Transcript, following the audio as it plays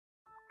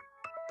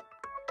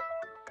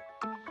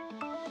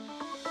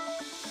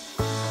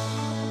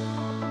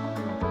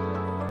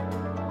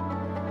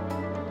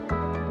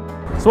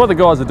So what the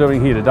guys are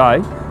doing here today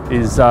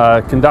is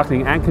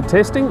conducting anchor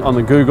testing on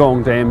the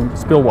Googong Dam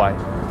spillway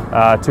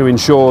to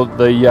ensure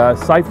the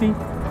safety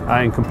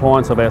and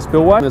compliance of our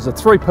spillway. There's a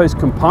three-piece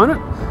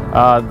component,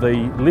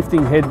 the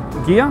lifting head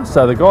gear.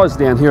 So the guys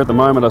down here at the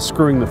moment are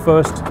screwing the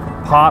first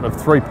part of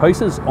three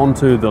pieces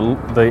onto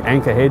the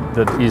anchor head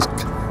that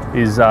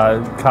is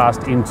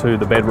cast into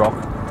the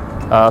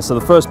bedrock. So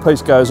the first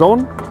piece goes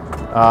on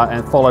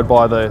and followed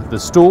by the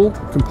stool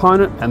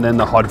component and then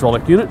the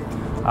hydraulic unit.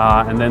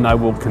 And then they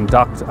will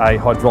conduct a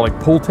hydraulic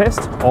pull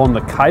test on the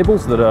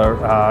cables that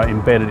are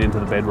embedded into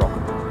the bedrock.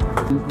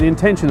 The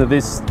intention of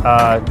this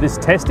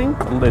testing,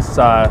 this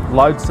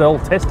load cell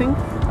testing,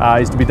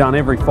 is to be done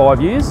every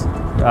 5 years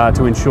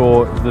to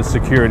ensure the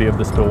security of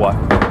the spillway.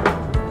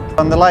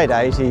 In the late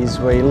 80s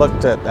we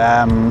looked at,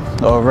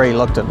 or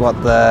re-looked at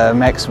what the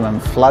maximum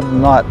flood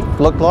might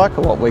look like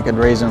or what we could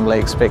reasonably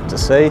expect to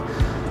see.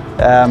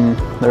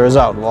 The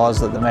result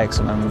was that the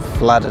maximum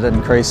flood had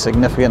increased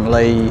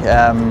significantly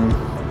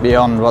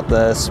beyond what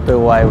the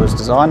spillway was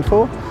designed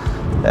for.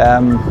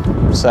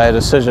 So a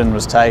decision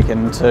was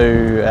taken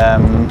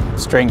to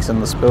strengthen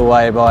the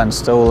spillway by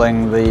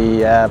installing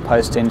the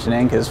post-tension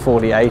anchors,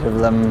 48 of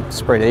them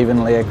spread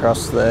evenly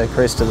across the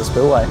crest of the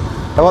spillway.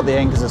 So what the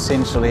anchors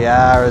essentially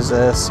are is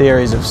a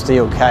series of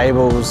steel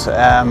cables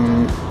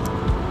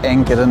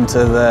anchored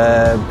into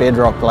the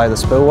bedrock below the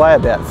spillway,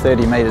 about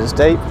 30 metres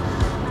deep.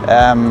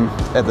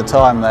 At the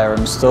time they were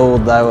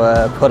installed, they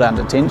were put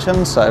under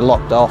tension, so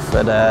locked off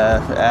at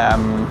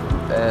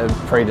a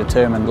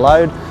predetermined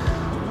load.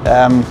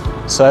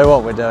 So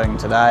what we're doing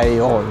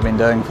today, or what we've been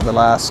doing for the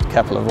last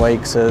couple of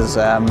weeks, is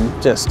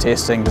just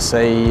testing to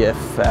see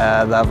if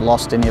they've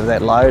lost any of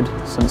that load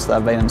since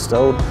they've been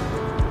installed.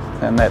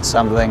 And that's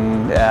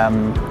something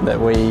that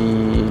we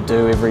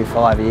do every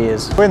 5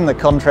 years. When the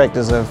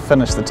contractors have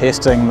finished the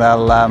testing,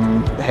 they'll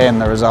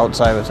hand the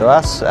results over to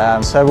us.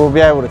 So we'll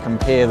be able to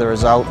compare the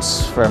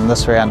results from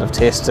this round of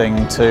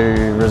testing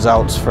to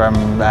results from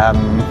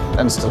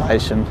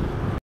installation.